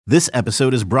This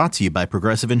episode is brought to you by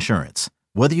Progressive Insurance.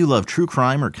 Whether you love true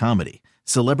crime or comedy,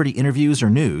 celebrity interviews or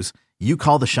news, you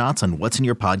call the shots on what's in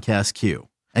your podcast queue.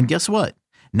 And guess what?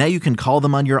 Now you can call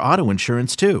them on your auto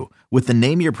insurance too with the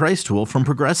Name Your Price tool from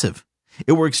Progressive.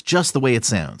 It works just the way it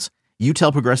sounds. You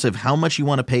tell Progressive how much you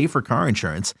want to pay for car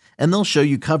insurance, and they'll show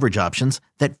you coverage options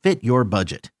that fit your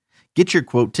budget. Get your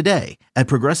quote today at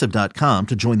Progressive.com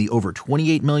to join the over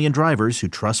 28 million drivers who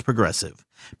trust Progressive.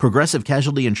 Progressive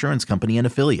Casualty Insurance Company and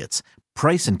Affiliates.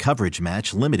 Price and coverage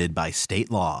match limited by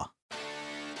state law.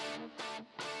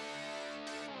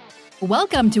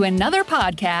 Welcome to another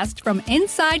podcast from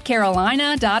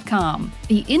InsideCarolina.com,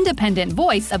 the independent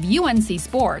voice of UNC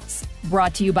Sports.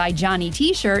 Brought to you by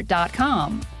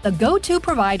JohnnyT-Shirt.com, the go-to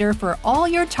provider for all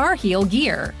your Tar Heel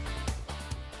gear.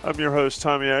 I'm your host,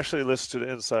 Tommy Ashley. Listen to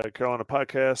the Inside Carolina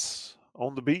podcast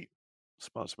on the beat,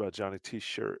 sponsored by Johnny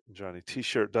T-Shirt and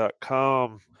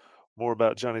JohnnyT-Shirt.com. More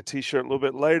about Johnny T-Shirt a little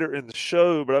bit later in the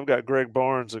show, but I've got Greg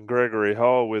Barnes and Gregory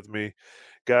Hall with me.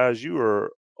 Guys, you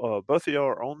are both of y'all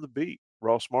are on the beat.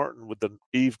 Ross Martin with the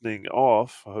evening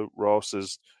off. I hope Ross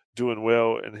is doing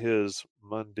well in his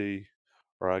Monday,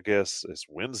 or I guess it's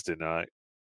Wednesday night.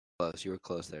 Close. You were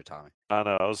close there, Tommy. I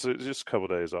know. I was just a couple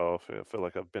of days off. I feel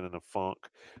like I've been in a funk.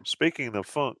 Speaking of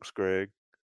funks, Greg,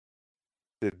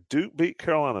 did Duke beat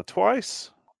Carolina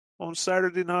twice on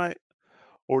Saturday night,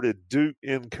 or did Duke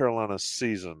end Carolina's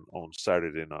season on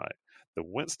Saturday night? The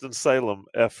Winston-Salem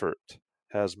effort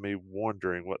has me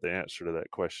wondering what the answer to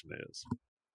that question is.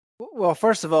 Well,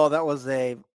 first of all, that was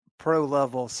a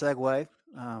pro-level segue.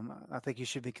 I think you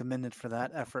should be commended for that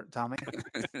effort, Tommy.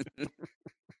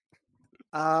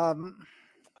 I'll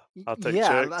take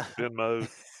checks, Venmo,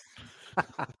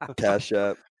 Cash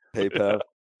App, PayPal.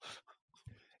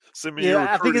 Send me your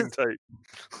recruiting tape.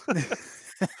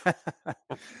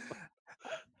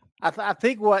 I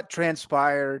think what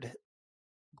transpired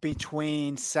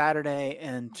between Saturday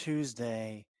and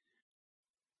Tuesday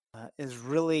is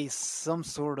really some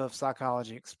sort of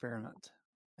psychology experiment.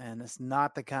 And it's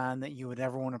not the kind that you would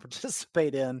ever want to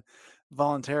participate in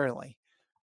voluntarily.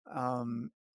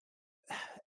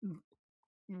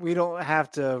 We don't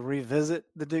have to revisit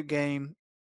the Duke game,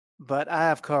 but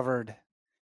I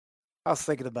was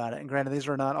thinking about it, and granted, these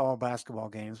are not all basketball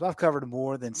games, but I've covered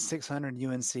more than 600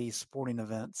 UNC sporting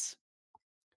events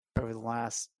over the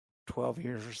last 12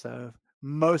 years or so,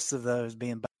 most of those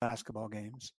being basketball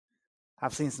games.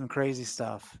 I've seen some crazy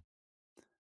stuff.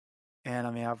 And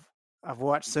I mean, I've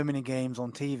watched so many games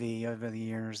on TV over the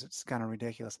years, it's kind of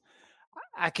ridiculous.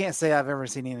 I can't say I've ever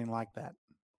seen anything like that.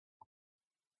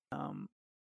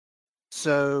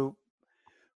 So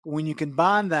when you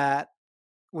combine that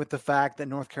with the fact that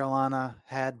North Carolina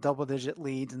had double-digit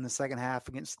leads in the second half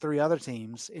against three other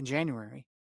teams in January,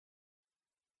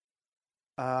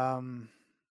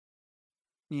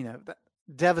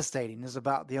 devastating is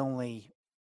about the only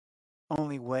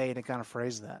way to kind of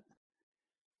phrase that.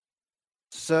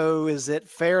 So is it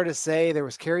fair to say there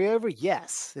was carryover?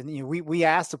 Yes. And we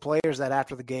asked the players that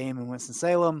after the game in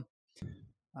Winston-Salem,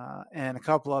 and a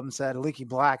couple of them said, Leaky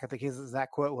Black, I think his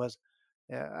exact quote was,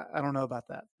 yeah, I don't know about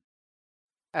that.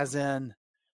 As in,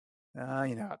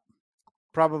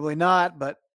 probably not,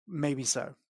 but maybe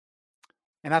so.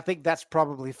 And I think that's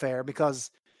probably fair because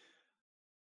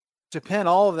to pin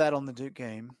all of that on the Duke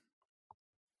game,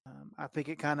 I think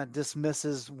it kind of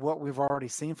dismisses what we've already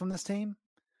seen from this team.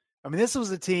 I mean, this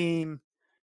was a team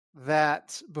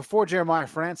that before Jeremiah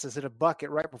Francis hit a bucket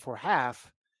right before half,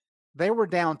 they were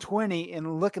down 20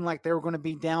 and looking like they were going to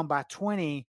be down by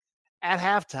 20 at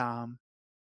halftime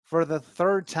for the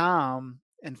third time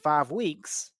in 5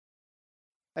 weeks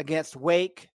against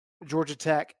Wake, Georgia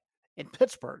Tech, and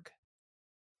Pittsburgh.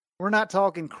 We're not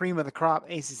talking cream of the crop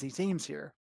ACC teams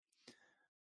here.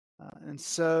 And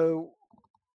so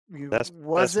that's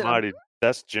mighty.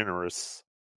 That's generous.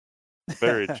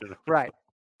 Very generous.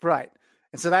 Right.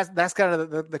 And so that's kind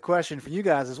of the question for you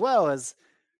guys as well is,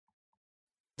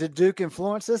 did Duke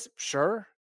influence this? Sure.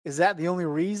 Is that the only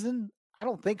reason? I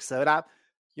don't think so. And I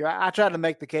tried to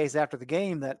make the case after the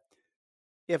game that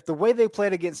if the way they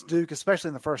played against Duke, especially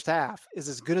in the first half, is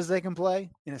as good as they can play,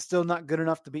 and it's still not good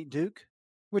enough to beat Duke,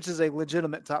 which is a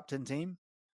legitimate top 10 team,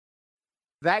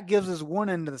 that gives us one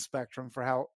end of the spectrum for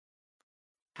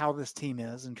how this team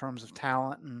is in terms of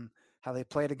talent and how they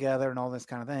play together and all those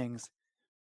kind of things.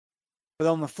 But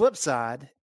on the flip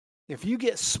side, if you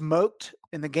get smoked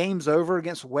and the game's over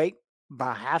against Wake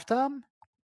by halftime,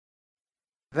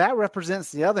 that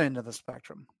represents the other end of the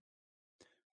spectrum.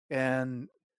 And,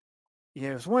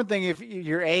 it's one thing if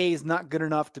your A is not good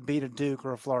enough to beat a Duke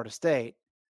or a Florida State,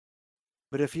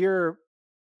 but if you're,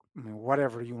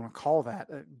 whatever you want to call that,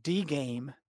 a D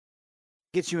game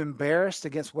gets you embarrassed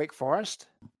against Wake Forest.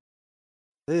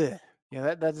 Ugh.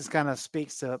 That just kind of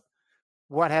speaks to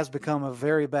what has become a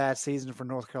very bad season for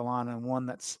North Carolina, and one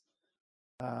that's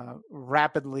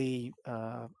rapidly,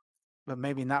 but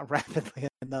maybe not rapidly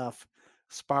enough,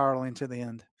 spiraling to the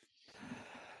end.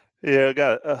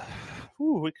 Yeah,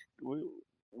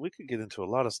 we could get into a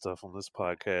lot of stuff on this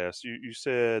podcast. You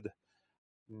said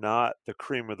not the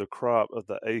cream of the crop of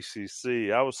the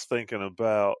ACC. I was thinking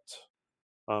about,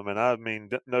 and I mean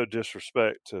no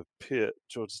disrespect to Pitt,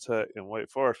 Georgia Tech, and Wake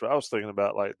Forest, but I was thinking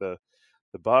about like the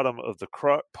bottom of the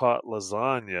crock pot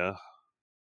lasagna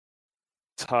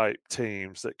type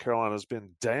teams that Carolina's been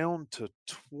down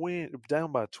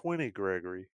by 20,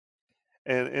 Gregory.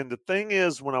 And the thing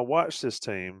is, when I watch this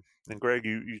team, and Greg,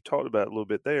 you talked about it a little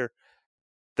bit there,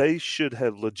 they should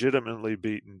have legitimately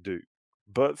beaten Duke,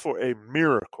 but for a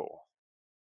miracle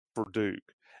for Duke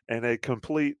and a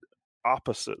complete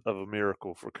opposite of a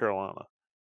miracle for Carolina,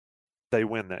 they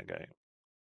win that game.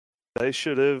 They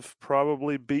should have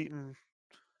probably beaten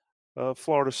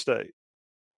Florida State.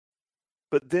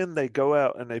 But then they go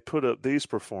out and they put up these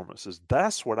performances.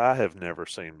 That's what I have never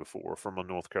seen before from a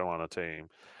North Carolina team.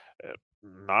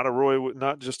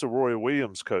 Not just a Roy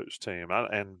Williams coach team.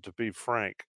 And to be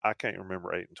frank, I can't remember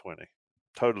 8-20.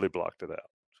 Totally blocked it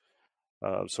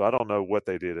out. So I don't know what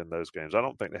they did in those games. I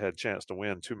don't think they had a chance to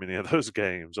win too many of those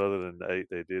games other than the 8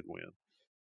 they did win.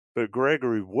 But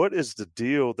Gregory, what is the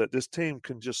deal that this team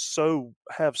can just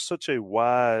have such a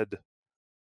wide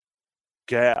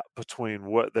gap between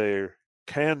what they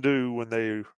can do when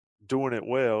they're doing it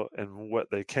well and what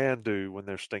they can do when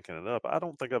they're stinking it up? I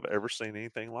don't think I've ever seen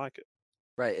anything like it.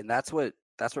 Right, and that's what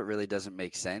really doesn't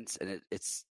make sense, and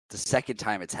it's the second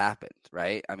time it's happened,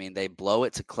 right? I mean, they blow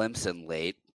it to Clemson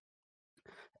late,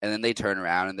 and then they turn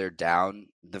around and they're down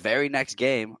the very next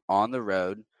game on the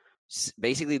road,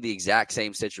 basically the exact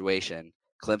same situation,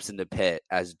 Clemson to Pitt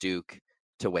as Duke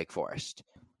to Wake Forest.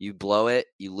 You blow it,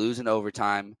 you lose in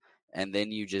overtime, and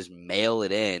then you just mail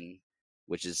it in,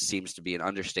 which seems to be an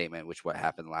understatement, which what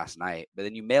happened last night. But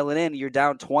then you mail it in, you're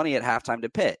down 20 at halftime to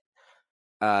Pitt.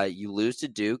 You lose to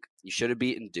Duke. You should have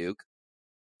beaten Duke,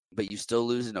 but you still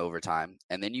lose in overtime.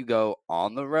 And then you go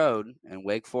on the road and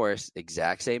Wake Forest,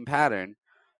 exact same pattern,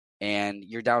 and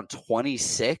you're down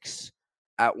 26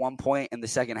 at one point in the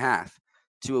second half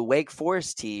to a Wake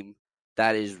Forest team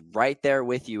that is right there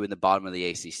with you in the bottom of the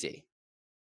ACC.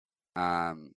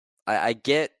 I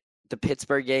get the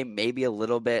Pittsburgh game maybe a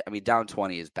little bit. I mean, down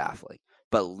 20 is baffling.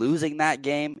 But losing that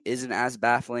game isn't as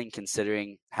baffling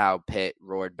considering how Pitt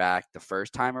roared back the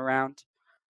first time around.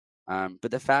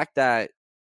 But the fact that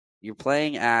you're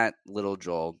playing at Little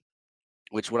Joel,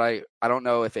 which I don't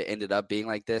know if it ended up being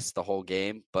like this the whole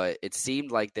game, but it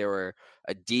seemed like there were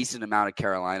a decent amount of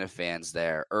Carolina fans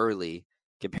there early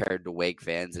compared to Wake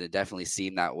fans, and it definitely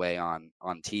seemed that way on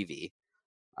TV.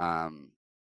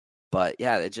 But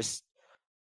yeah, it just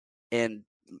 – and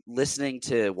 –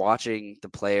 watching the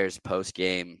players post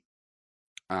game,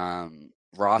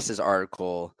 Ross's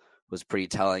article was pretty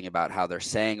telling about how they're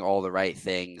saying all the right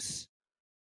things,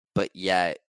 but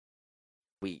yet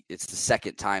it's the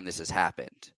second time this has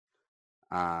happened.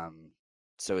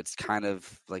 So it's kind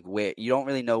of like where you don't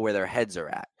really know where their heads are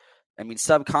at. I mean,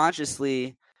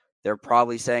 subconsciously, they're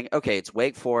probably saying, okay, it's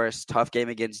Wake Forest, tough game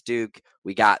against Duke,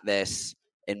 we got this,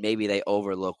 and maybe they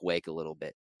overlook Wake a little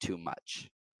bit too much.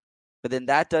 But then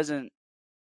that doesn't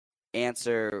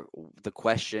answer the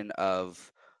question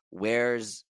of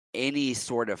where's any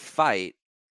sort of fight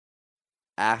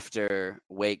after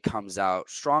Wake comes out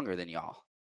stronger than y'all,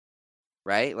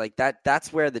 right? Like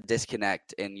that's where the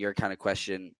disconnect in your kind of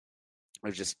question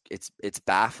is just it's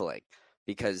baffling,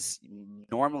 because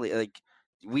normally, like,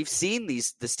 we've seen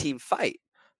this team fight.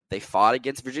 They fought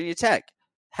against Virginia Tech.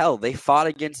 Hell, they fought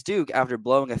against Duke after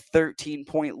blowing a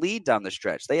 13-point lead down the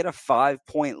stretch. They had a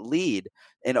 5-point lead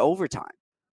in overtime.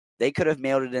 They could have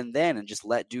mailed it in then and just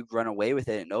let Duke run away with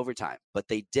it in overtime, but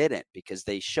they didn't, because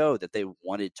they showed that they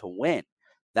wanted to win.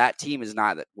 That team is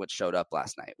not what showed up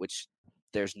last night, which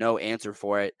there's no answer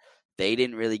for it. They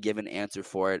didn't really give an answer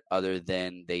for it other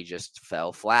than they just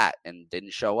fell flat and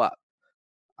didn't show up.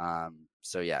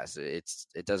 So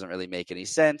it doesn't really make any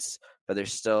sense, but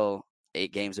there's still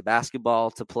 8 games of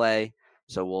basketball to play,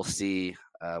 so we'll see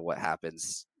what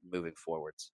happens moving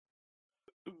forwards.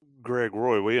 Greg,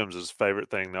 Roy Williams' favorite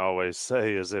thing to always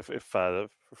say is, if I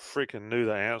freaking knew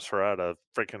the answer, I'd have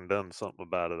freaking done something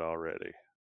about it already.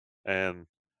 And,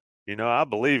 I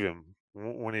believe him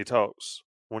when he talks,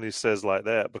 when he says like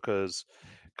that, because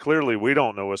clearly we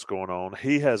don't know what's going on.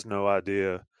 He has no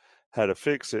idea how to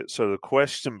fix it. So the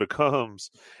question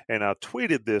becomes, and I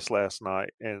tweeted this last night,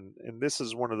 and this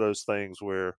is one of those things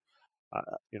where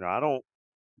I don't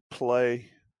play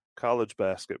college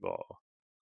basketball,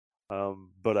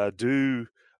 but I do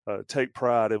take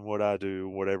pride in what I do,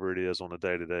 whatever it is, on a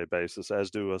day-to-day basis,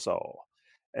 as do us all.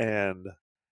 And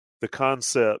the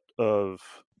concept of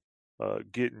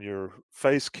getting your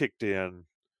face kicked in,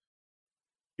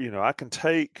 I can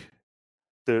take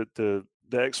the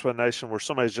explanation where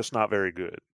somebody's just not very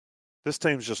good. This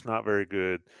team's just not very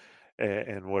good,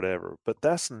 and whatever. But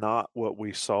that's not what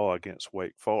we saw against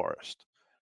Wake Forest.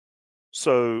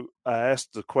 So I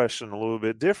asked the question a little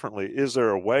bit differently. Is there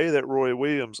a way that Roy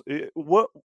Williams –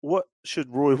 what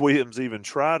should Roy Williams even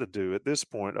try to do at this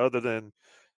point other than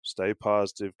stay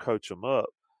positive, coach them up?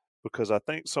 Because I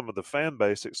think some of the fan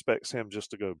base expects him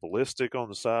just to go ballistic on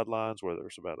the sidelines, whether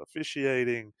it's about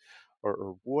officiating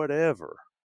or whatever.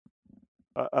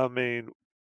 I mean,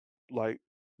 like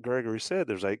Gregory said,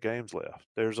 there's 8 games left.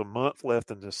 There's a month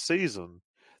left in this season.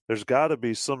 There's got to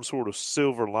be some sort of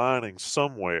silver lining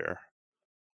somewhere.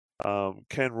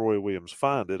 Can Roy Williams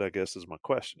find it, I guess, is my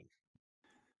question.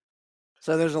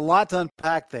 So there's a lot to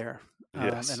unpack there.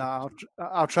 Yes. And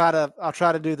I'll try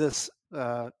to do this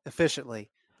efficiently.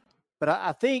 But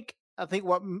I think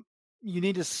what you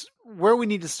need to, where we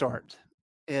need to start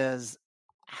is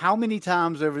how many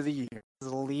times over the years, this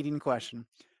is a leading question,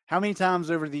 how many times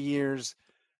over the years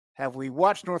have we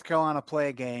watched North Carolina play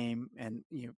a game, and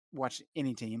watch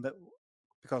any team, but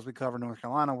because we cover North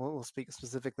Carolina, we'll speak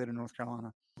specifically to North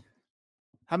Carolina.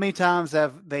 How many times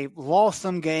have they lost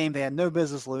some game they had no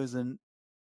business losing,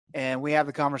 and we have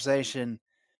the conversation,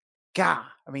 God,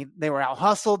 I mean, they were out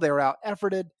hustled, they were out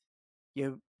efforted.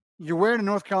 You're wearing a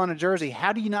North Carolina jersey.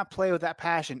 How do you not play with that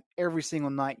passion every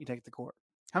single night you take the court?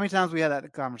 How many times we had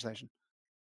that conversation?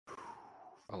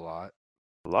 A lot.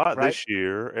 Right? This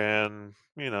year, and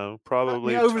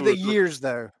probably over the years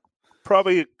though.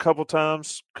 Probably a couple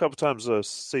times a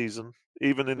season,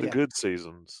 even in the good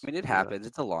seasons. I mean, it happens.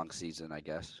 It's a long season, I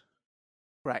guess.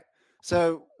 Right.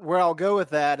 So where I'll go with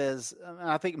that is,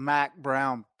 I think Mac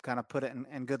Brown kind of put it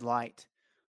in good light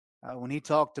when he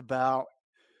talked about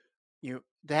to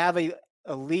have a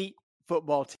elite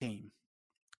football team.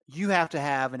 You have to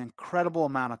have an incredible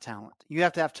amount of talent. You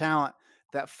have to have talent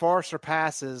that far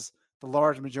surpasses the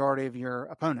large majority of your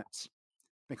opponents.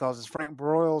 Because as Frank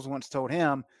Broyles once told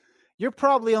him, you're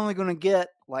probably only going to get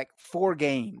like 4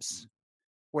 games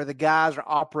where the guys are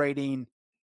operating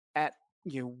at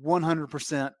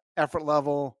 100% effort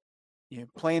level,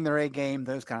 playing their A game,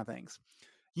 those kind of things.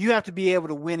 You have to be able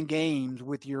to win games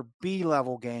with your B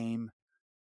level game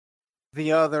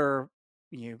the other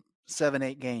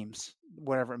 7-8 games,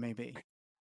 whatever it may be.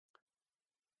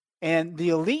 And the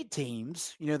elite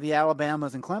teams, the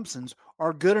Alabamas and Clemsons,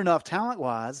 are good enough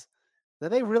talent-wise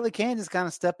that they really can just kind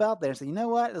of step out there and say, you know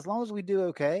what, as long as we do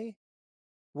okay,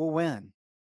 we'll win.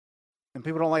 And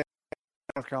people don't like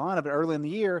North Carolina, but early in the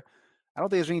year, I don't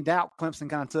think there's any doubt Clemson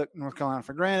kind of took North Carolina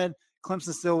for granted.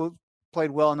 Clemson still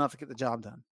played well enough to get the job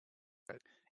done. Right.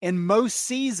 In most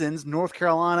seasons, North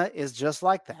Carolina is just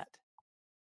like that.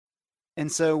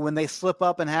 And so when they slip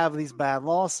up and have these bad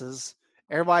losses,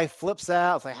 everybody flips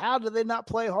out. It's like, how did they not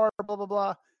play hard, blah, blah,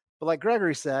 blah. But like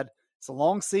Gregory said, it's a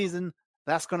long season.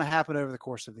 That's going to happen over the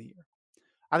course of the year.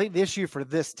 I think the issue for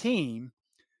this team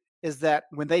is that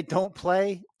when they don't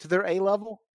play to their A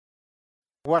level,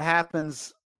 what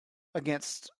happens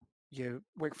against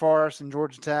Wake Forest and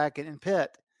Georgia Tech and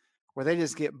Pitt, where they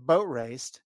just get boat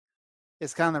raced,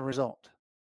 is kind of the result.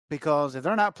 Because if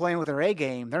they're not playing with their A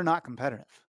game, they're not competitive.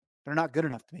 They're not good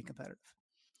enough to be competitive.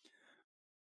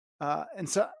 And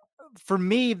so for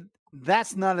me,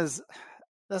 that's not as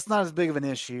big of an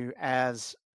issue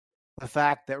as the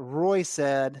fact that Roy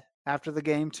said after the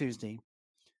game Tuesday,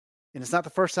 and it's not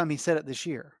the first time he said it this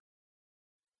year.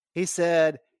 He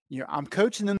said, I'm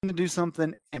coaching them to do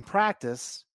something in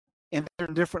practice and they're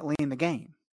differently in the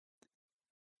game.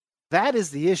 That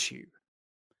is the issue.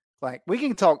 Like, we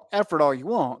can talk effort all you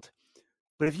want,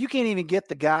 but if you can't even get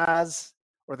the guys,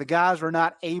 or the guys are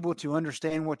not able to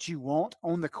understand what you want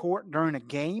on the court during a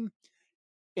game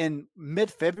in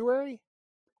mid-February,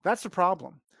 that's the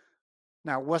problem.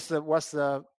 Now, what's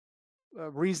the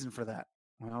reason for that?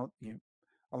 Well,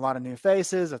 a lot of new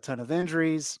faces, a ton of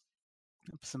injuries,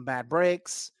 some bad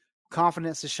breaks,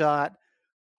 confidence is shot.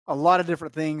 A lot of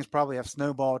different things probably have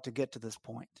snowballed to get to this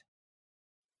point.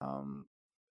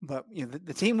 But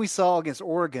the team we saw against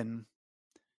Oregon,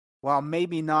 while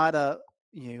maybe not an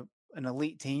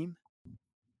elite team,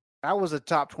 that was a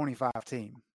top 25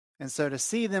 team. And so to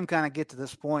see them kind of get to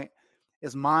this point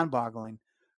is mind-boggling.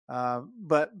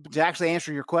 But to actually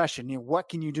answer your question, what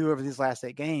can you do over these last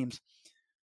 8 games?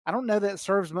 I don't know that it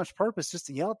serves much purpose just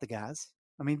to yell at the guys.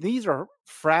 I mean, these are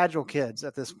fragile kids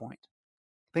at this point.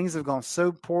 Things have gone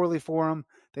so poorly for them.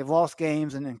 They've lost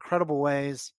games in incredible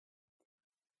ways.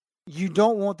 You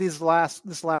don't want this last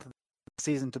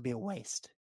season to be a waste.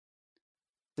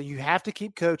 So you have to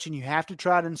keep coaching. You have to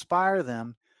try to inspire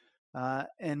them.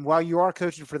 And while you are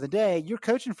coaching for the day, you're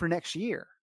coaching for next year.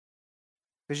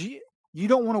 Because you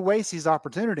don't want to waste these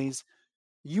opportunities.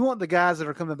 You want the guys that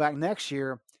are coming back next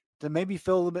year to maybe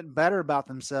feel a little bit better about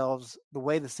themselves the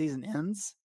way the season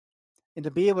ends, and to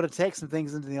be able to take some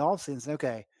things into the offseason and say,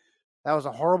 okay, that was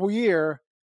a horrible year,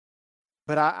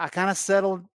 but I kind of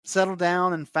settled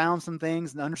down and found some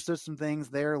things and understood some things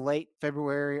there late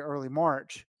February, early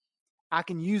March. I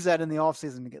can use that in the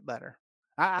offseason to get better.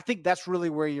 I think that's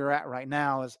really where you're at right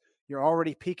now, is you're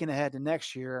already peeking ahead to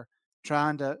next year,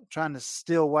 trying to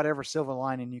steal whatever silver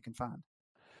lining you can find.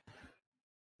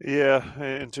 Yeah,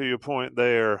 and to your point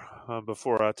there,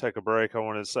 before I take a break, I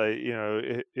wanted to say,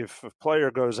 if a player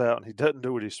goes out and he doesn't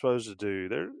do what he's supposed to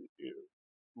do,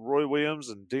 Roy Williams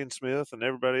and Dean Smith and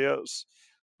everybody else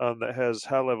that has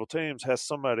high-level teams has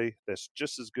somebody that's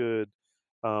just as good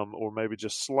or maybe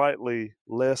just slightly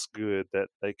less good that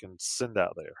they can send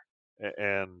out there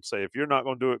and say, if you're not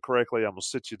going to do it correctly, I'm going to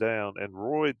sit you down. And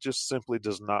Roy just simply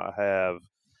does not have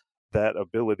that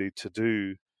ability to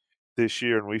do this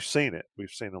year, and we've seen it. We've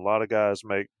seen a lot of guys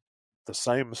make the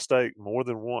same mistake more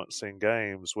than once in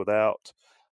games without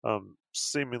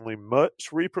seemingly much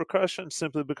repercussion,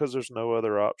 simply because there's no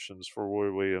other options for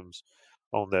Roy Williams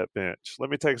on that bench. Let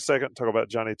me take a second and talk about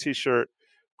Johnny T-Shirt.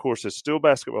 Of course, it's still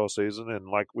basketball season, and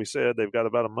like we said, they've got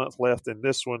about a month left in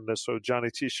this one, so Johnny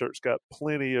T-Shirt's got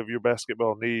plenty of your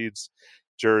basketball needs.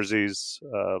 Jerseys,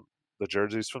 the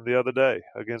jerseys from the other day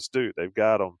against Duke, they've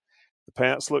got them. The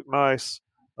pants look nice.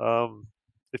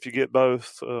 If you get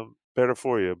both, better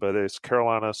for you. But it's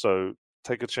Carolina, so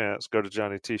take a chance. Go to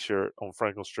Johnny T-Shirt on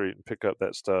Franklin Street and pick up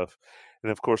that stuff.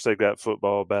 And, of course, they've got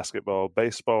football, basketball,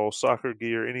 baseball, soccer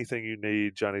gear, anything you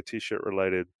need, Johnny T-Shirt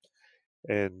related.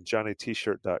 And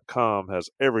JohnnyT-Shirt.com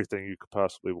has everything you could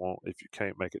possibly want if you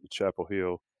can't make it to Chapel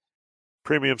Hill.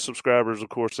 Premium subscribers, of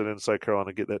course, at Inside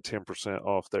Carolina get that 10%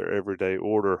 off their everyday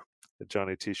order at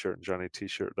Johnny T-Shirt and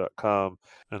JohnnyT-Shirt.com.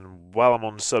 And while I'm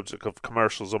on the subject of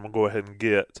commercials, I'm going to go ahead and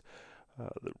get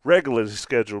the regularly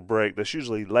scheduled break that's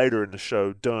usually later in the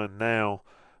show done now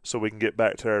so we can get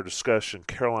back to our discussion.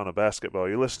 Carolina basketball.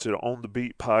 You listen to the On the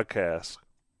Beat podcast,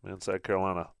 Inside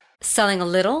Carolina. Selling a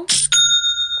little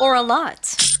or a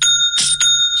lot?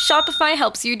 Shopify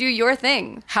helps you do your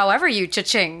thing, however you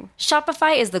cha-ching.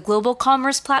 Shopify is the global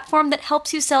commerce platform that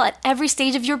helps you sell at every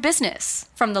stage of your business.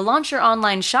 From the launch your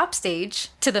online shop stage,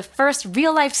 to the first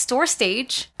real-life store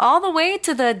stage, all the way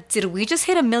to the did we just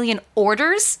hit 1 million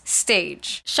orders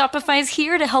stage. Shopify's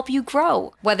here to help you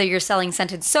grow. Whether you're selling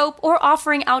scented soap or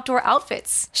offering outdoor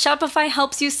outfits, Shopify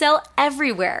helps you sell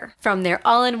everywhere. From their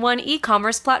all-in-one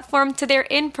e-commerce platform to their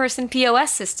in-person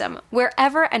POS system,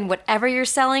 wherever and whatever you're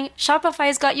selling,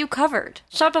 Shopify's got you covered.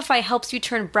 Shopify helps you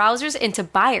turn browsers into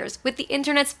buyers with the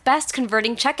internet's best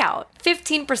converting checkout.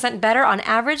 15% better on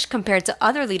average compared to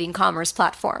other leading commerce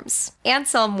platforms. And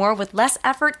sell more with less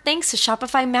effort thanks to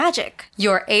Shopify Magic,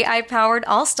 your AI-powered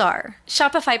all-star.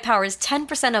 Shopify powers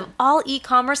 10% of all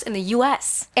e-commerce in the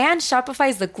US. And Shopify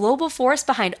is the global force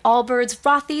behind Allbirds,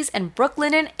 Rothy's, and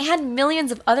Brooklinen, and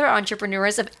millions of other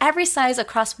entrepreneurs of every size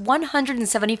across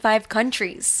 175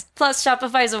 countries. Plus,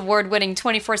 Shopify's award-winning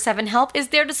 24/7 help is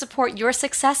there to support your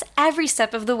success every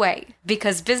step of the way.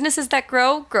 Because businesses that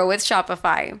grow, grow with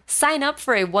Shopify. Sign up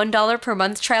for a $1 per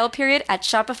month trial period at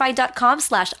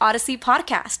shopify.com/Odyssey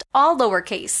Podcast, all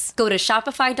lowercase. Go to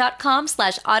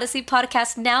shopify.com/Odyssey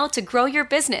Podcast now to grow your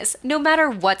business, no matter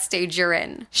what stage you're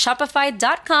in.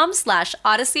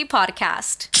 Shopify.com/Odyssey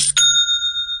Podcast.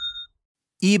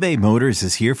 eBay Motors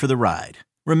is here for the ride.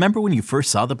 Remember when you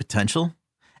first saw the potential?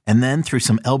 And then through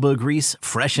some elbow grease,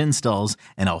 fresh installs,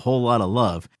 and a whole lot of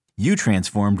love, you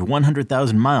transformed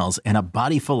 100,000 miles and a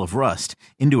body full of rust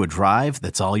into a drive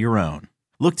that's all your own.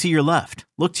 Look to your left.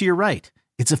 Look to your right.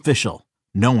 It's official.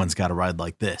 No one's got a ride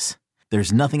like this.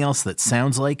 There's nothing else that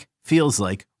sounds like, feels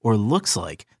like, or looks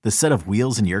like the set of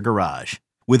wheels in your garage.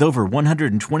 With over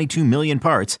 122 million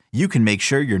parts, you can make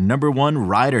sure your number one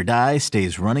ride or die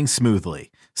stays running smoothly,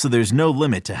 so there's no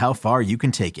limit to how far you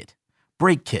can take it.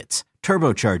 Brake kits,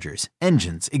 turbochargers,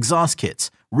 engines, exhaust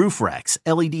kits, roof racks,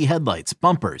 LED headlights,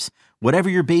 bumpers, whatever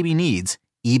your baby needs,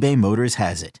 eBay Motors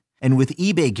has it. And with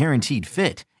eBay Guaranteed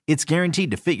Fit, it's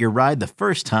guaranteed to fit your ride the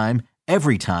first time,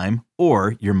 every time,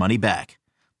 or your money back.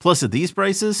 Plus, at these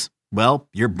prices, well,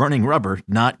 you're burning rubber,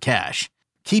 not cash.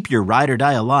 Keep your ride or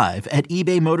die alive at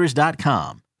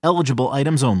ebaymotors.com. Eligible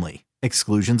items only.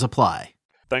 Exclusions apply.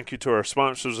 Thank you to our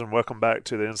sponsors, and welcome back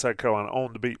to the Inside Carolina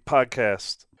On the Beat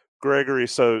podcast. Gregory,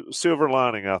 so silver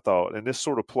lining, I thought, and this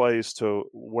sort of plays to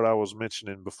what I was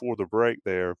mentioning before the break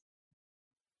there,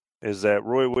 is that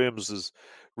Roy Williams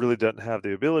really doesn't have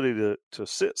the ability to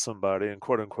sit somebody and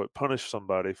quote unquote punish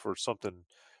somebody for something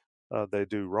they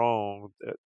do wrong.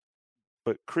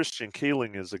 But Christian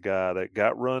Keeling is a guy that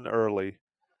got run early,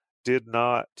 did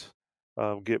not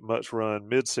get much run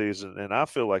midseason, and I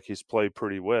feel like he's played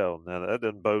pretty well. Now, that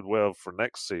doesn't bode well for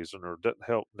next season, or doesn't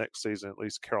help next season, at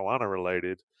least Carolina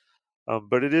related.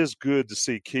 But it is good to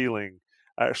see Keeling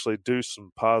actually do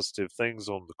some positive things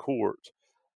on the court.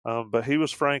 But he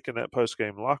was frank in that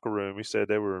post-game locker room. He said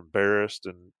they were embarrassed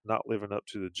and not living up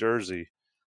to the jersey.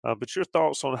 But your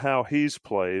thoughts on how he's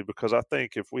played? Because I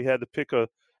think if we had to pick a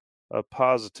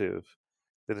positive,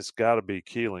 then it's got to be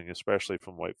Keeling, especially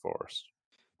from Wake Forest.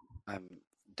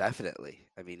 Definitely.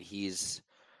 I mean, he's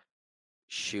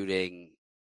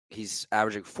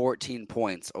averaging 14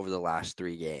 points over the last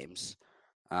 3 games.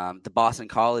 The Boston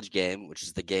College game, which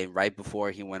is the game right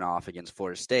before he went off against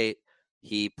Florida State,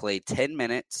 he played 10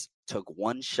 minutes, took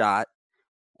 1 shot,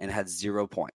 and had 0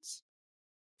 points.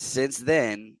 Since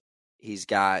then, he's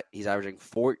averaging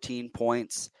 14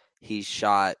 points. He's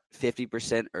shot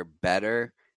 50% or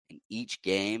better in each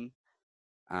game.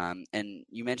 And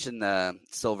you mentioned the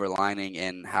silver lining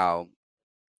and how,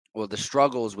 the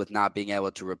struggles with not being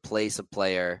able to replace a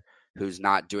player who's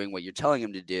not doing what you're telling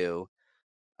him to do.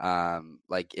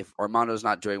 Like if Armando's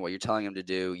not doing what you're telling him to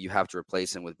do, you have to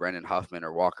replace him with Brendan Huffman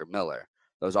or Walker Miller.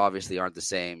 Those obviously aren't the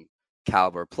same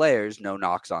caliber players. No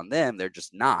knocks on them. They're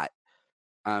just not.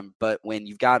 But when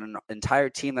you've got an entire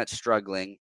team that's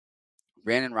struggling,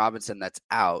 Brandon Robinson that's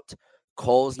out,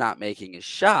 Cole's not making his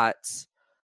shots,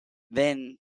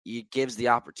 then it gives the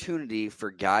opportunity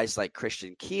for guys like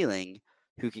Christian Keeling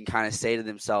who can kind of say to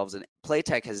themselves, and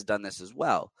Playtech has done this as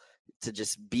well, to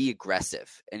just be aggressive.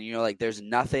 And, like there's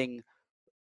nothing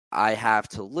I have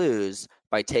to lose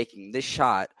by taking this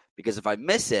shot, because if I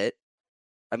miss it,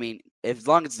 as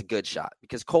long as it's a good shot,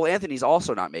 because Cole Anthony's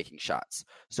also not making shots.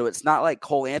 So it's not like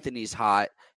Cole Anthony's hot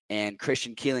and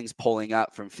Christian Keeling's pulling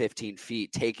up from 15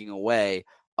 feet, taking away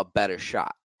a better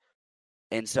shot.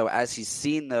 And so as he's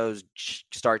seen those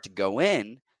start to go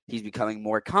in, he's becoming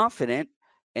more confident.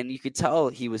 And you could tell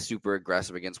he was super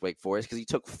aggressive against Wake Forest because he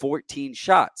took 14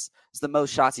 shots. It's the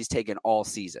most shots he's taken all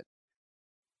season.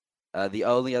 The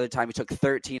only other time he took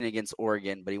 13 against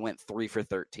Oregon, but he went 3 for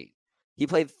 13. He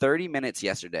played 30 minutes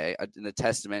yesterday, in a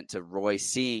testament to Roy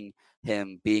seeing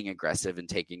him being aggressive and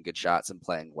taking good shots and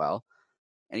playing well.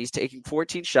 And he's taking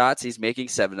 14 shots. He's making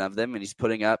 7 of them, and he's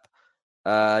putting up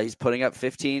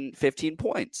 15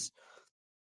 points.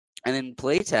 And then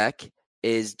Playtech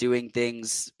is doing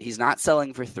things. He's not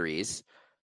selling for threes.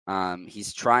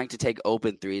 He's trying to take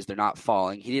open threes. They're not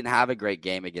falling. He didn't have a great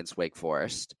game against Wake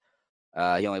Forest.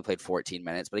 He only played 14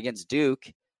 minutes. But against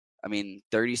Duke,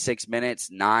 36 minutes,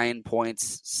 9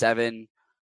 points, 7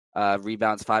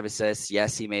 rebounds, 5 assists.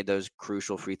 Yes, he made those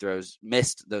crucial free throws,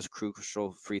 missed those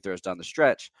crucial free throws down the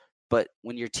stretch. But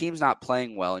when your team's not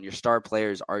playing well and your star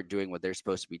players aren't doing what they're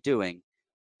supposed to be doing,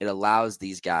 it allows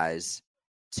these guys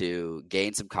to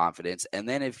gain some confidence. And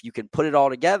then if you can put it all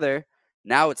together,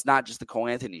 now it's not just the Cole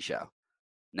Anthony show.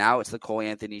 Now it's the Cole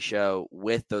Anthony show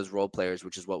with those role players,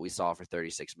 which is what we saw for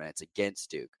 36 minutes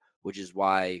against Duke, which is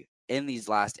why in these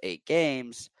last 8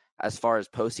 games, as far as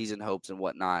postseason hopes and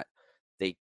whatnot,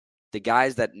 the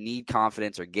guys that need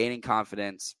confidence are gaining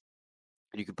confidence,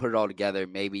 and you can put it all together.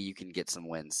 Maybe you can get some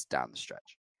wins down the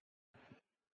stretch.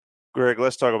 Greg,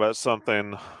 let's talk about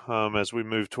something as we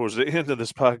move towards the end of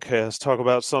this podcast. Talk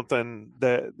about something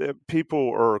that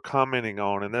people are commenting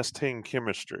on, and that's team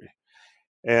chemistry.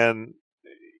 And,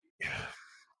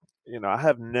 I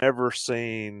have never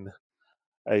seen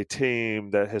a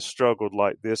team that has struggled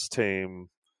like this team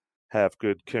have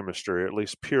good chemistry, or at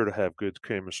least appear to have good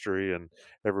chemistry and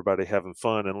everybody having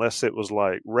fun, unless it was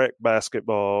like rec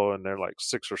basketball and they're like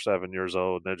 6 or 7 years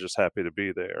old and they're just happy to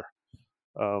be there.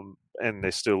 And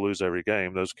they still lose every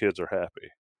game. Those kids are happy.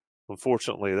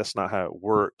 Unfortunately, that's not how it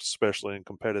works, especially in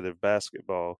competitive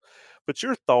basketball. But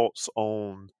your thoughts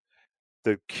on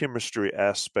the chemistry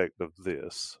aspect of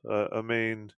this?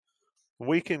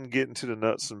 We can get into the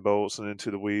nuts and bolts and into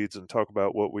the weeds and talk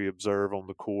about what we observe on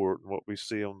the court and what we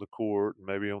see on the court and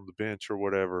maybe on the bench or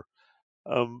whatever.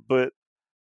 But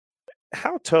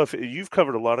how tough, you've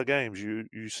covered a lot of games.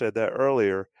 You said that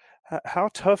earlier. How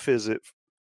tough is it?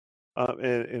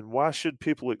 And why should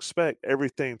people expect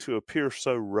everything to appear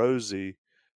so rosy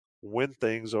when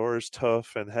things are as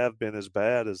tough and have been as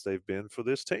bad as they've been for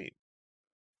this team?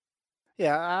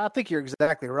 Yeah, I think you're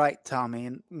exactly right, Tommy.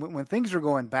 And when things are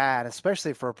going bad,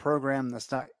 especially for a program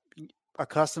that's not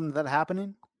accustomed to that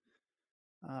happening,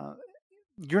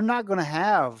 you're not going to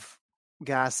have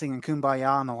guys singing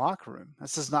Kumbaya in the locker room.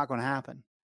 That's just not going to happen.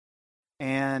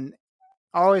 And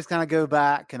I always kind of go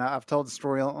back, and I've told the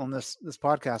story on this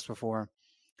podcast before,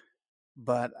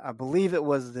 but I believe it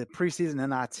was the preseason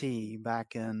NIT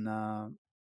back in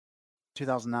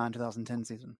 2009, 2010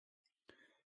 season.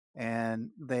 And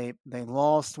they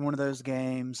lost one of those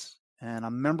games. And I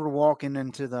remember walking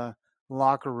into the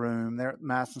locker room there at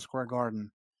Madison Square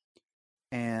Garden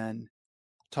and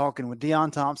talking with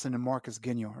Deion Thompson and Marcus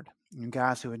Ginyard,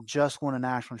 guys who had just won a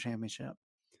national championship.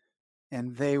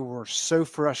 And they were so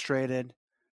frustrated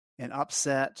and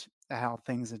upset at how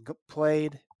things had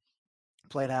played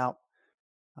out.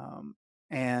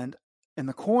 And in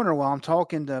the corner, while I'm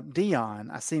talking to Deion,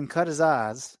 I see him cut his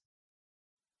eyes.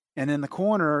 And in the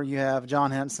corner, you have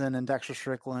John Henson and Dexter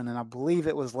Strickland, and I believe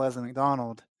it was Leslie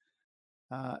McDonald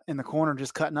in the corner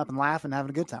just cutting up and laughing, having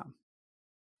a good time.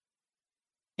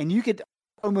 And you could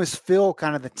almost feel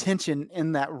kind of the tension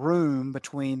in that room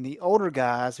between the older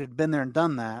guys who'd been there and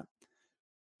done that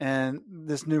and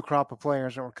this new crop of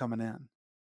players that were coming in.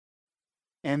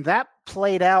 And that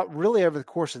played out really over the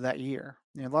course of that year.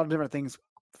 A lot of different things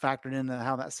factored into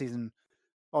how that season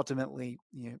ultimately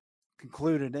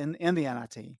concluded in the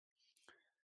NIT.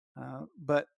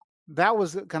 But that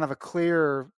was kind of a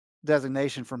clear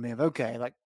designation for me of, okay,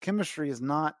 like chemistry is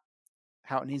not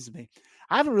how it needs to be.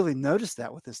 I haven't really noticed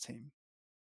that with this team.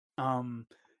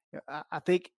 I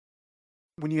think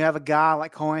when you have a guy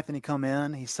like Cole Anthony come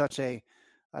in, he's such a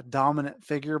dominant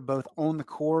figure, both on the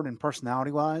court and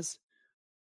personality-wise.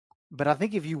 But I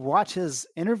think if you watch his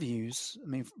interviews, I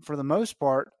mean, for the most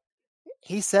part,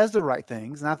 he says the right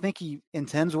things, and I think he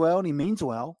intends well and he means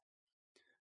well.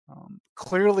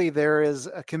 Clearly, there is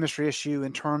a chemistry issue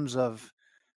in terms of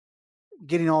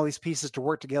getting all these pieces to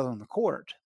work together on the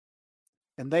court.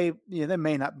 And they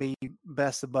may not be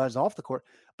best of buds off the court,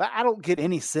 but I don't get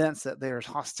any sense that there's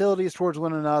hostilities towards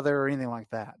one another or anything like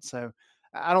that. So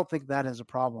I don't think that is a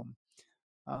problem.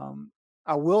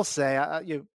 I will say,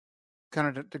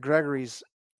 kind of to Gregory's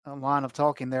line of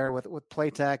talking there with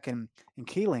Playtech and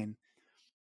Keeling,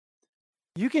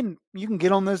 you can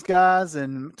get on those guys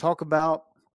and talk about,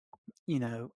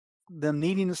 them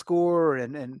needing to score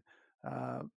and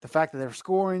the fact that their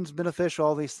scoring is beneficial,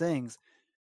 all these things.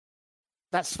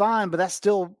 That's fine, but that's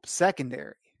still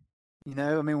secondary.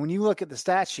 I mean, when you look at the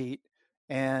stat sheet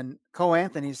and Cole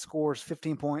Anthony scores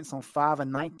 15 points on 5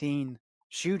 and 19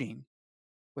 shooting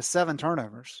with 7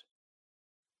 turnovers,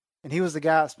 and he was the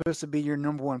guy that's supposed to be your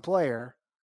number one player.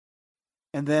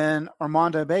 And then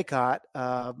Armando Bacot,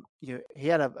 he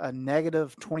had a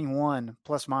negative 21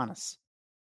 plus minus,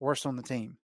 worst on the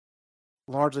team,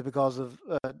 largely because of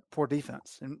poor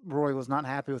defense. And Roy was not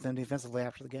happy with him defensively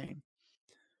after the game.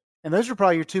 And those are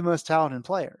probably your 2 most talented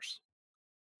players.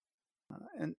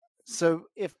 And so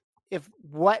if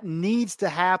what needs to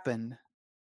happen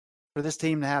for this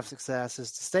team to have success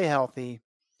is to stay healthy,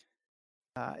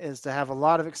 is to have a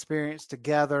lot of experience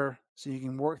together so you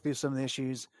can work through some of the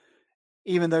issues,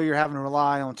 even though you're having to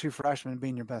rely on 2 freshmen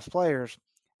being your best players,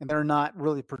 and they're not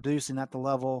really producing at the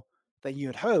level that you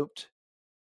had hoped,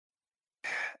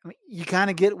 I mean, you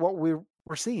kind of get what we're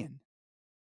seeing.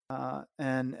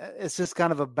 And it's just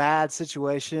kind of a bad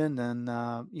situation. And,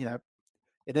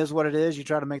 it is what it is. You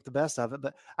try to make the best of it.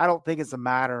 But I don't think it's a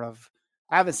matter of –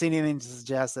 I haven't seen anything to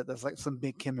suggest that there's like some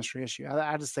big chemistry issue.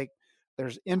 I just think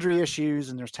there's injury issues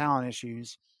and there's talent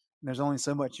issues. And there's only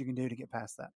so much you can do to get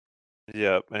past that.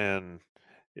 Yep, and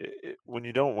when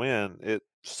you don't win, it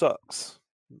sucks,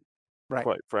 right?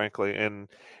 Quite frankly. And,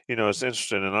 it's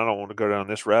interesting, and I don't want to go down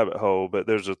this rabbit hole, but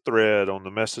there's a thread on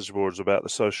the message boards about the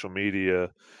social media,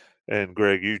 and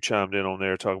Greg, you chimed in on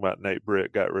there talking about Nate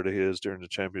Britt got rid of his during the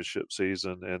championship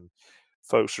season, and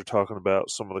folks are talking about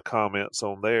some of the comments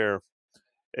on there.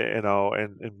 And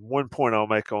one point I'll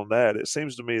make on that, it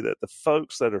seems to me that the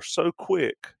folks that are so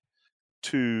quick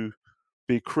to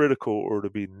be critical or to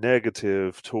be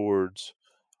negative towards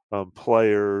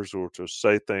players or to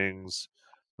say things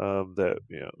that,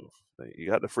 you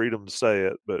got the freedom to say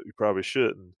it, but you probably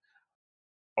shouldn't,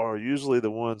 are usually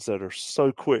the ones that are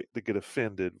so quick to get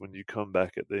offended when you come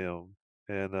back at them.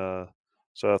 And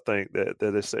so I think that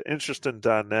it's an interesting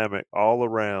dynamic all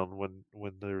around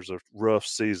when there's a rough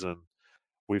season.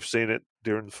 We've seen it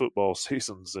during the football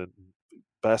seasons, and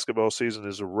basketball season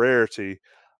is a rarity.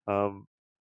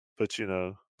 But,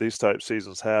 these type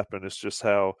seasons happen. It's just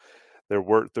how they're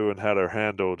worked through and how they're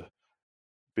handled.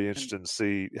 Be interesting to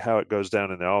see how it goes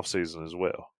down in the off season as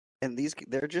well. And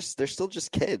they're still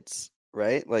just kids,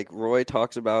 right? Like Roy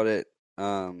talks about it.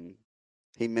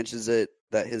 He mentions it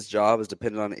that his job is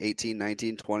dependent on 18,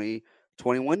 19, 20,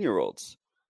 21-year-olds.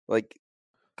 Like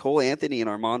Cole Anthony and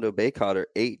Armando Bacot are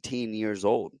 18 years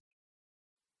old.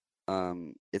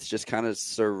 It's just kind of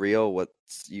surreal what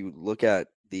you look at.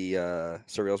 The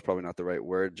surreal is probably not the right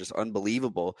word, just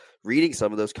unbelievable reading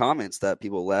some of those comments that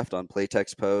people left on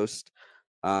Playtex post.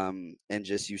 And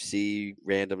just you see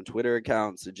random Twitter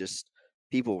accounts and just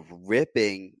people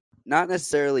ripping, not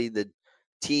necessarily the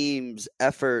team's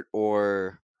effort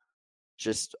or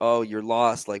just, oh, you're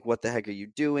lost, like what the heck are you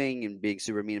doing, and being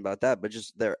super mean about that, but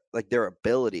just their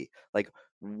ability. Like,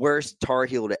 worst Tar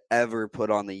Heel to ever put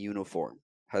on the uniform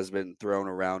has been thrown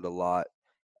around a lot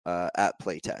at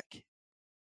Playtech,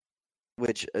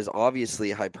 which is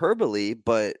obviously hyperbole,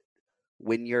 but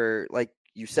when you're, like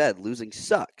you said, losing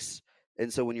sucks.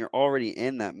 And so when you're already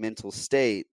in that mental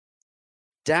state,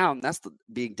 down, that's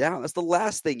the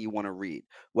last thing you want to read,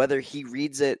 whether he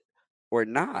reads it or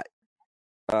not.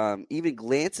 Even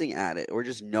glancing at it or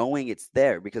just knowing it's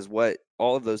there, because what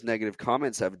all of those negative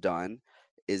comments have done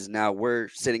is now we're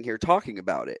sitting here talking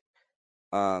about it.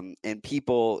 And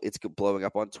people, it's blowing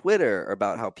up on Twitter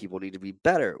about how people need to be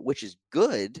better, which is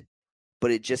good,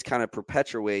 but it just kind of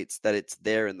perpetuates that it's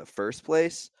there in the first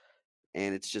place.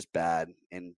 And it's just bad.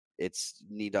 And you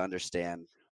need to understand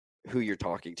who you're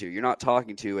talking to. You're not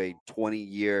talking to a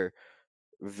 20-year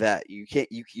vet. You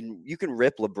can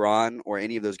rip LeBron or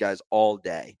any of those guys all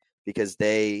day because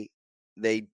they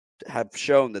have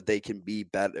shown that they can be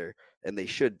better, and they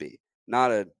should be.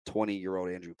 Not a 20-year-old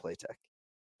Andrew Playtech.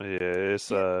 Yeah,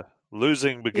 it's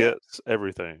losing begets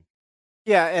everything.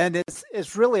 Yeah, and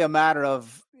it's really a matter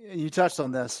of, you touched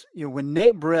on this, when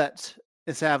Nate Britt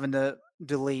is having to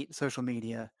delete social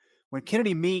media, when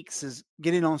Kennedy Meeks is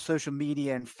getting on social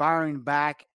media and firing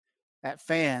back at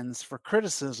fans for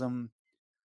criticism,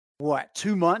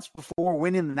 2 months before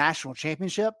winning the national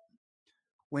championship,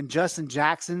 when Justin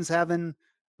Jackson's having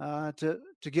to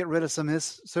get rid of some of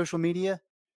his social media,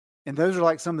 and those are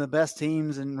like some of the best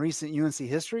teams in recent UNC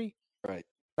history. Right.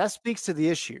 That speaks to the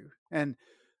issue. And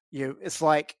it's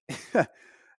like it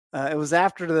was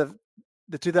after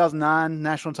the 2009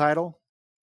 national title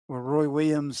where Roy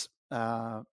Williams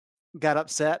got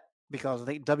upset because I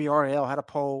think WRL had a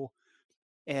poll,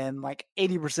 and like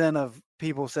 80% of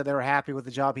people said they were happy with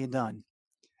the job he had done,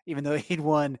 even though he'd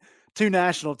won 2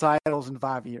 national titles in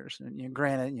 5 years. And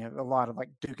granted, a lot of like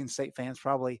Duke and State fans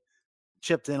probably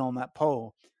chipped in on that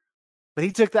poll, but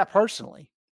he took that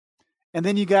personally. And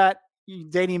then you got,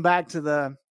 dating back to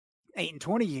the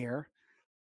 8-20 year,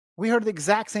 we heard the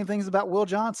exact same things about Will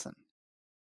Johnson.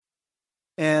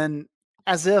 And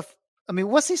as if,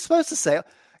 what's he supposed to say?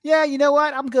 Yeah, you know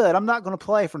what? I'm good. I'm not going to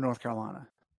play for North Carolina.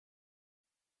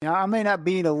 I may not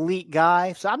be an elite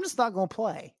guy, so I'm just not going to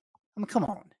play. Come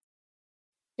on.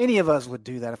 Any of us would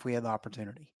do that if we had the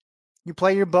opportunity. You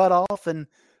play your butt off and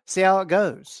see how it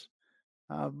goes.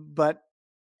 But,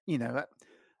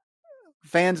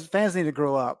 fans need to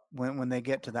grow up when they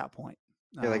get to that point.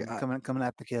 Coming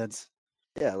at the kids.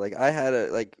 Yeah, like I had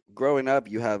growing up,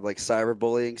 you have like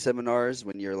cyberbullying seminars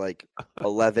when you're like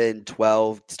 11,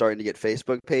 12, starting to get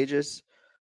Facebook pages.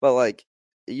 But like,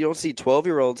 you don't see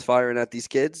 12-year-olds firing at these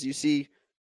kids. You see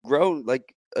grown,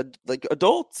 like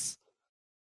adults.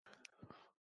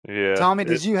 Yeah. Tommy,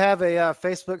 did you have a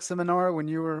Facebook seminar when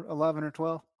you were 11 or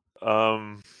 12?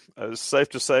 It's safe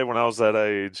to say when I was that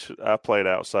age, I played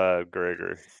outside,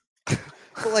 Gregory.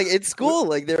 Well, like in school,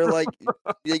 like they're like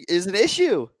is an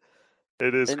issue.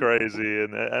 It is crazy,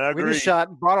 and I agree. We just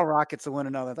shot bottle rockets at one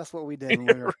another. That's what we did when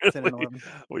we were 10 and 11.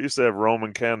 We used to have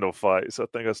Roman candle fights. I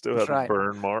think I still have the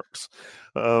burn marks.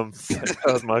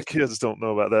 My kids don't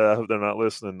know about that. I hope they're not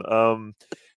listening.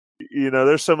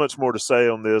 There's so much more to say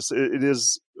on this. It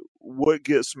is what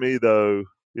gets me though.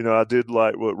 I did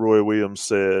like what Roy Williams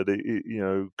said.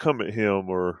 Come at him,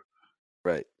 or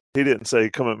right. He didn't say,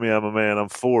 "Come at me, I'm a man, I'm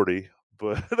 40."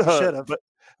 But should have.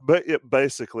 But it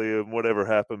basically, whatever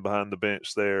happened behind the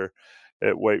bench there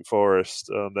at Wake Forest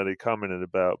that he commented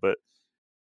about. But,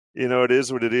 it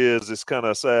is what it is. It's kind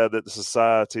of sad that the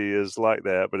society is like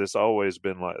that, but it's always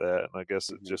been like that. And I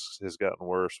guess it just has gotten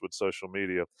worse with social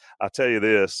media. I tell you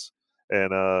this,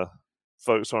 and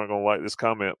folks aren't going to like this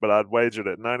comment, but I'd wager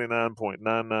that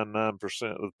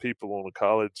 99.999% of the people on a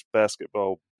college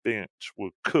basketball bench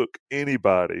will cook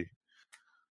anybody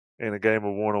in a game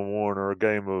of one-on-one or a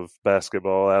game of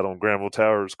basketball out on Granville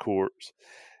Towers courts.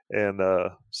 And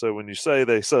so when you say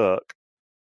they suck,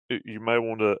 you may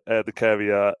want to add the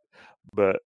caveat,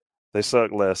 but they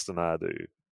suck less than I do.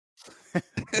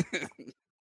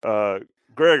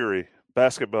 Gregory,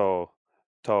 basketball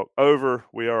talk over.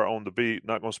 We are on the beat.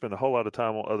 Not going to spend a whole lot of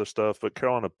time on other stuff, but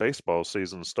Carolina baseball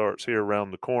season starts here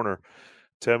around the corner.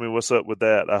 Tell me what's up with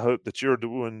that. I hope that you're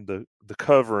doing the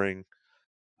covering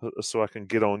so I can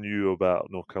get on you about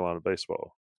North Carolina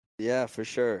baseball. Yeah, for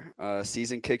sure.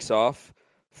 Season kicks off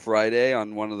Friday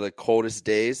on one of the coldest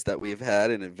days that we've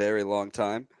had in a very long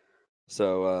time.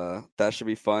 So that should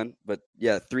be fun. But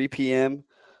yeah, 3 p.m.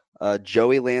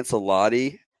 Joey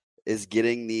Lancelotti is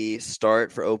getting the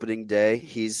start for opening day.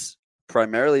 He's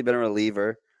primarily been a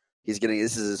reliever. This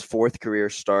is his 4th career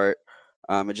start.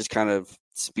 It just kind of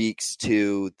speaks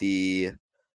to the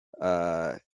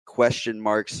question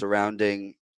marks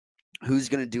surrounding who's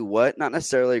going to do what. Not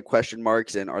necessarily question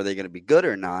marks and are they going to be good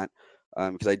or not,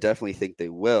 because I definitely think they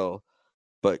will.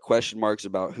 But question marks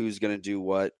about who's going to do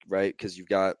what, right? Because you've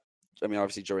got,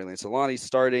 obviously Joey Lancelotti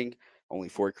starting, only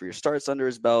 4 career starts under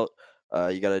his belt.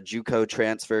 You got a JUCO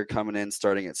transfer coming in,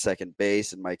 starting at second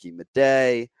base, and Mikey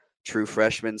Madej. True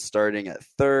freshman starting at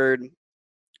third.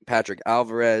 Patrick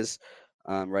Alvarez,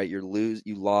 right?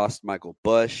 You lost Michael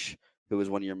Bush, who was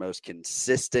one of your most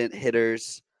consistent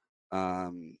hitters.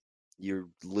 You're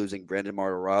losing Brandon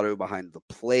Martirado behind the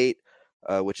plate,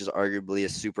 which is arguably a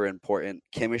super important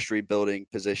chemistry building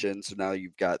position. So now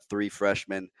you've got 3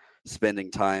 freshmen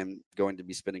going to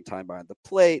be spending time behind the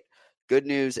plate. Good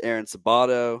news, Aaron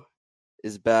Sabato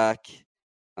is back.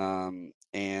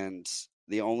 And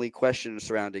the only question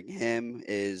surrounding him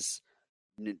is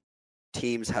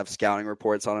teams have scouting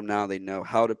reports on him now. They know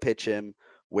how to pitch him,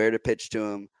 where to pitch to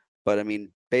him. But,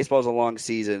 baseball is a long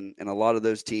season, and a lot of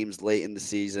those teams late in the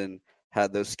season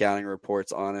had those scouting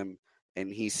reports on him, and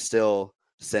he still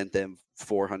sent them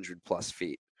 400-plus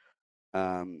feet.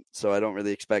 So I don't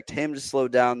really expect him to slow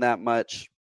down that much.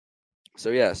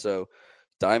 So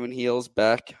Diamond Heels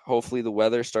back. Hopefully the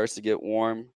weather starts to get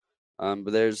warm.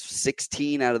 But there's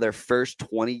 16 out of their first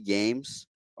 20 games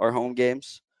are home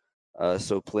games.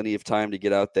 So plenty of time to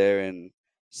get out there and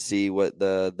see what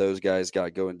those guys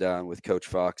got going down with Coach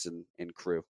Fox and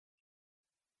crew.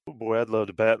 Boy, I'd love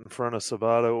to bat in front of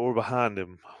Sabato or behind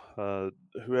him.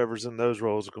 Whoever's in those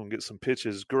roles are going to get some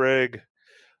pitches. Greg,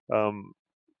 the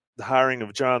hiring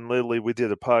of John Lilly, we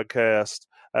did a podcast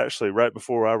actually right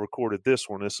before I recorded this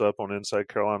one. It's up on Inside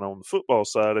Carolina on the football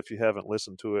side if you haven't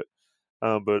listened to it.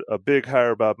 But a big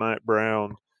hire by Mike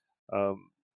Brown. A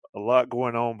lot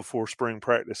going on before spring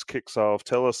practice kicks off.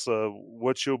 Tell us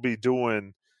what you'll be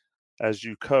doing as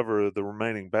you cover the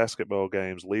remaining basketball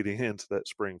games leading into that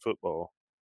spring football.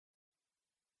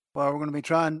 Well, we're going to be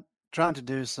trying to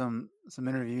do some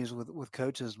interviews with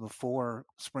coaches before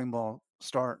spring ball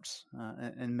starts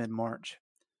in mid-March.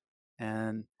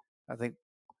 And I think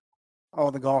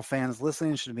all the golf fans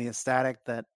listening should be ecstatic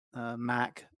that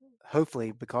Mac,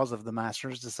 hopefully because of the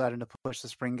Masters, decided to push the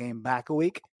spring game back a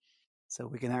week so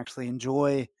we can actually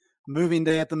enjoy moving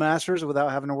day at the Masters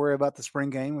without having to worry about the spring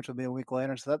game, which will be a week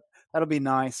later. So that'll be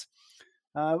nice.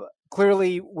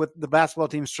 Clearly, with the basketball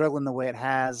team struggling the way it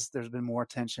has, there's been more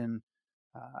attention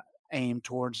aimed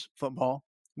towards football,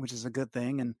 which is a good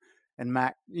thing. And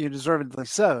Mac, deservedly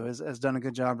so, has done a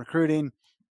good job recruiting.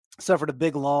 Suffered a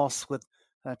big loss with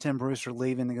Tim Brewster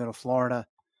leaving to go to Florida.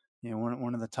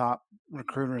 One of the top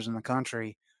recruiters in the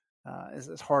country.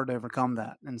 It's hard to overcome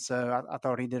that. And so I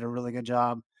thought he did a really good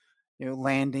job,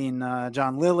 landing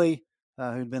John Lilly,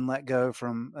 who'd been let go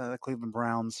from the Cleveland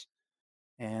Browns.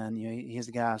 And he's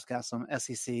a guy who's got some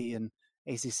SEC and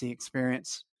ACC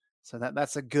experience. So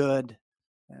that's a good,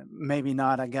 maybe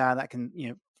not a guy that can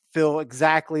fill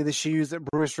exactly the shoes that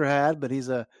Brewster had, but he's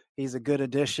a good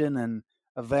addition and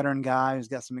a veteran guy who's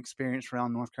got some experience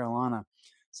around North Carolina.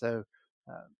 So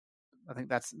I think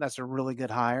that's a really good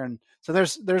hire. And so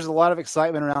there's a lot of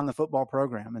excitement around the football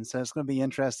program. And so it's going to be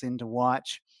interesting to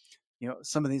watch,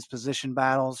 some of these position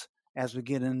battles as we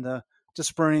get into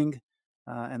spring.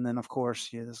 And then, of course,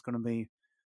 there's going to be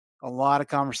a lot of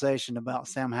conversation about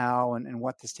Sam Howell and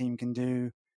what this team can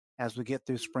do as we get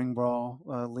through spring ball,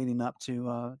 leading up to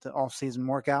off-season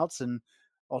workouts and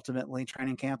ultimately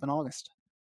training camp in August.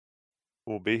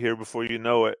 We'll be here before you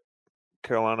know it.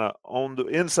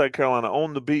 Inside Carolina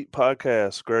on the Beat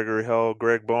podcast. Gregory Hall,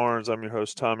 Greg Barnes. I'm your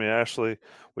host, Tommy Ashley.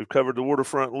 We've covered the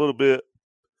waterfront a little bit,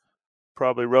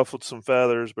 probably ruffled some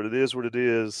feathers, but it is what it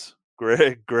is.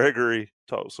 Gregory,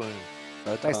 talk soon.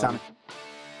 Thanks, Tommy.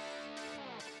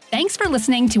 Thanks for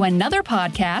listening to another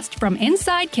podcast from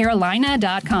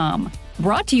InsideCarolina.com.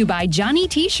 Brought to you by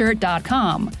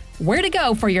JohnnyT-Shirt.com. Where to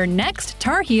go for your next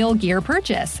Tar Heel gear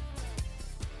purchase.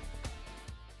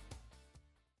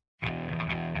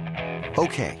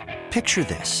 Okay, picture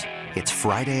this. It's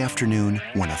Friday afternoon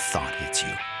when a thought hits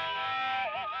you.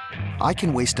 I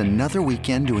can waste another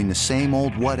weekend doing the same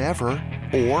old whatever,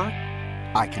 or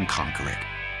I can conquer it.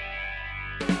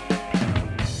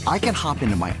 I can hop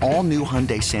into my all-new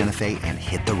Hyundai Santa Fe and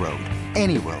hit the road.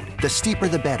 Any road. The steeper,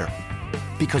 the better.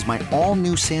 Because my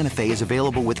all-new Santa Fe is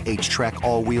available with H-Track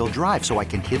all-wheel drive, so I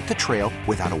can hit the trail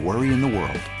without a worry in the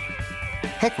world.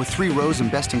 Heck, with 3 rows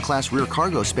and best-in-class rear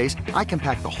cargo space, I can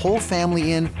pack the whole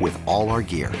family in with all our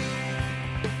gear.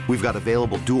 We've got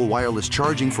available dual wireless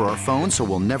charging for our phones, so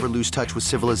we'll never lose touch with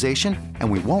civilization,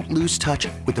 and we won't lose touch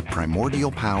with the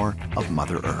primordial power of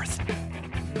Mother Earth.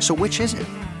 So which is it?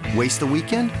 Waste the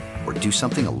weekend or do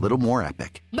something a little more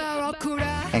epic?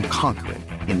 And conquer it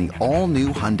in the all-new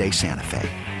Hyundai Santa Fe.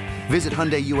 Visit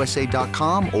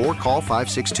HyundaiUSA.com or call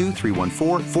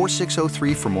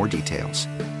 562-314-4603 for more details.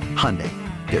 Hyundai,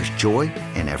 there's joy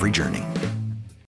in every journey.